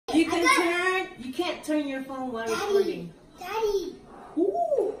can't turn your phone while recording. Daddy.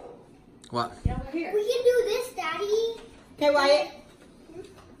 Ooh. What? Yeah, we're here. We can do this, Daddy. Okay, Wyatt.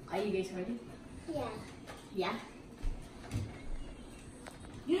 Are you guys ready? Yeah. Yeah.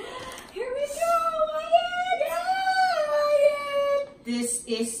 Here we go, Wyatt! Wyatt! This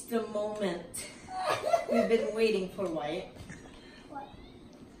is the moment we've been waiting for, Wyatt. What?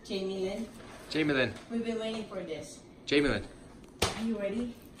 Jamie Lynn, Jamie Lynn. we've been waiting for this. Jamie Lynn. Are you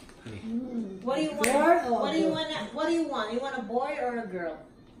ready? Honey. What do you want? What do you want? What do you want? You want a boy or a girl?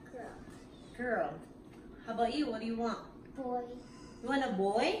 Girl. Girl. How about you? What do you want? Boy. You want a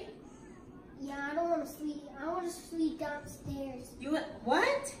boy? Yeah, I don't want to sleep. I want to sleep downstairs. You want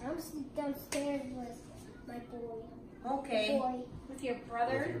what? I want to sleep downstairs with my boy. Okay. Boy. With your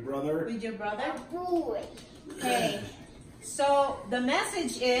brother? With your brother. With your brother? Boy. Okay. So the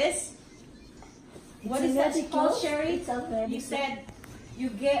message is, what is that called, Sherry? You said you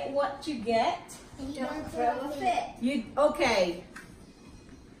get what you get. And Don't throw a fit. You okay?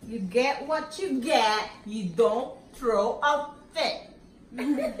 You get what you get. You don't throw a fit.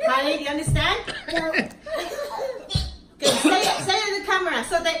 Honey, do you understand? Okay, say it in the camera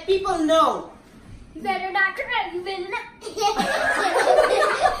so that people know. You better not cry. You better not.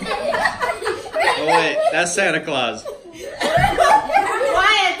 Oh wait, that's Santa Claus.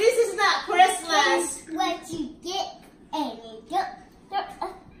 Wyatt, this is not Christmas. What you get and you don't throw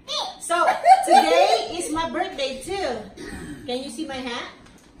a fit. So today is my birthday too. Can you see my hat?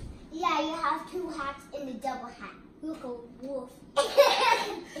 Yeah, you have two hats and a double hat. Look, a wolf.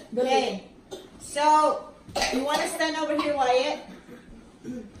 Okay. So you want to stand over here, Wyatt?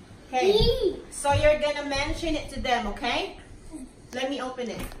 Okay. So you're gonna mention it to them, okay? Let me open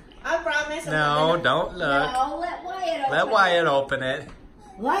it. I promise. No, don't look. No, let Wyatt open Let Wyatt open it.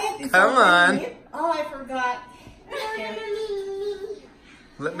 Wyatt is Come on. opening it. Oh, I forgot.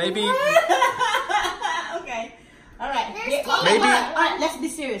 Maybe. Okay. All right. There's Maybe- All right. Let's be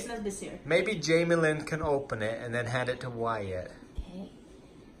serious. Let's be serious. Maybe Jamie Lynn can open it and then hand it to Wyatt. Okay.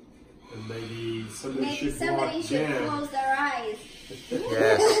 And maybe somebody Maybe should somebody walk should down. close their eyes.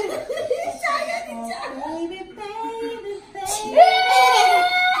 Yes. Baby, baby, baby.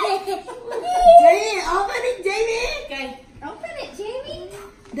 Jamie, open it, Jamie. Okay. Open it, Jamie.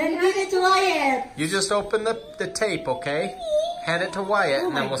 Then give it to Wyatt. You just open the tape, okay? Hand it to Wyatt Oh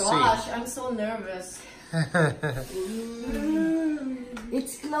and then my we'll gosh, I'm so nervous. see.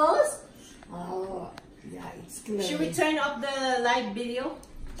 It's closed? Oh, yeah, it's closed. Should we turn off the live video?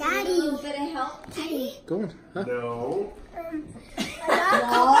 A Daddy. little bit of help. Daddy. Go on. Huh? No. I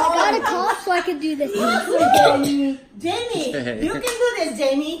got a call so I could do this. Jamie, you can do this,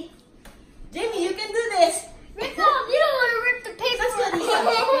 Jamie. Jamie, you can do this. Rip off. You don't want to rip the paper.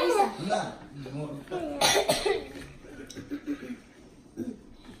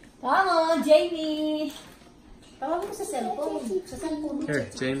 Come on, Jamie. Tawag mo sa cellphone. Sa cellphone. Here,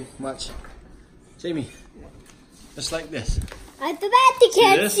 Jamie, watch. Jamie, just like this. I bet they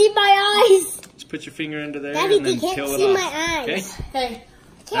can't this? see my eyes. Just put your finger into there Daddy, and then they can't peel it see off. my eyes. Okay? Okay.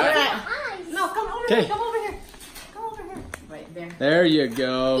 Can't All see right. my eyes. No, come over Okay. here. Come over here. Come over here. Right there. There you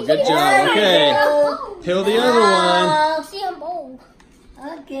go. Good job. Okay. Peel the other one. Oh, see, I'm old.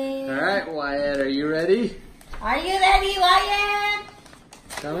 Okay. All right, Wyatt, are you ready? Are you ready, Wyatt?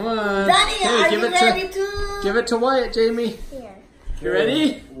 Come on. Daddy, Hey, are give you it ready to to? give it to Wyatt, Jamie. Here. You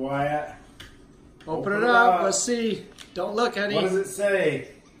ready? Wyatt. Open it up. Let's see. Don't look, honey. What does it say?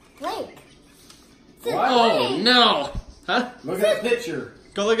 Blank. What? Oh no! Huh? Look at the picture.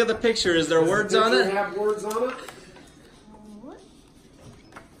 Go look at the picture. Is there Does words the on picture it? have words on it?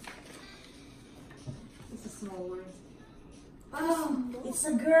 It's a small word. Oh, it's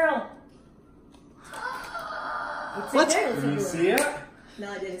a girl. It's What? a girl. It's Can a you girl. see it?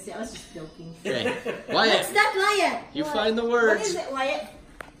 No, I didn't see. I was just joking. Okay. What's Wyatt, that, Wyatt? you find the What is words. it, Wyatt?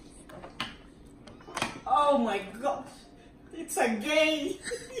 Oh my gosh. It's a gay.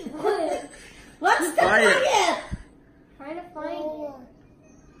 What's that, Wyatt. Wyatt? Trying to find it.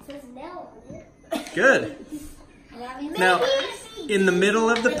 It says no on it. Good. Now, in the middle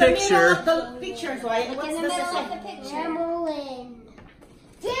of the In the middle picture, of the pictures, Wyatt. What's In the the middle of second? the picture. Camelin.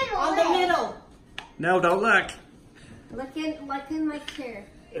 On the middle. no, don't look. Look in my chair.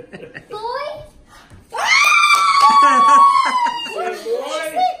 Boy.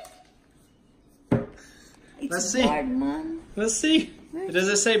 Let's see. Let's see. Does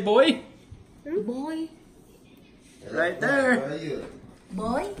it say boy? Boy. Right there.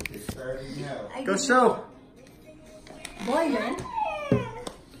 Boy. Go show. Boy, man.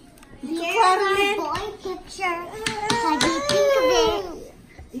 Here's my boy picture. How do you think of it?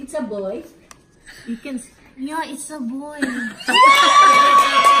 It's a boy. You can. Yeah, it's a boy. I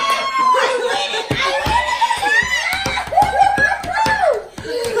win it!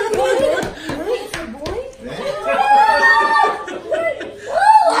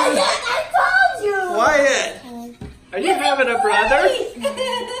 brother.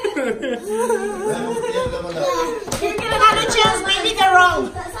 You're gonna have a chance, maybe they're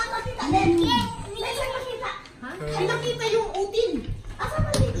wrong. Saan nakita? Hindi nakita. Ay, nakita yung utin. Asan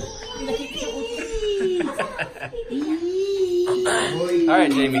ba si Nakita yung utin. All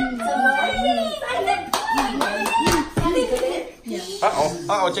right, Jamie.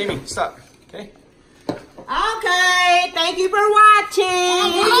 Uh-oh, Jamie, stop. Okay. Okay, thank you for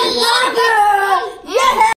watching. Yes!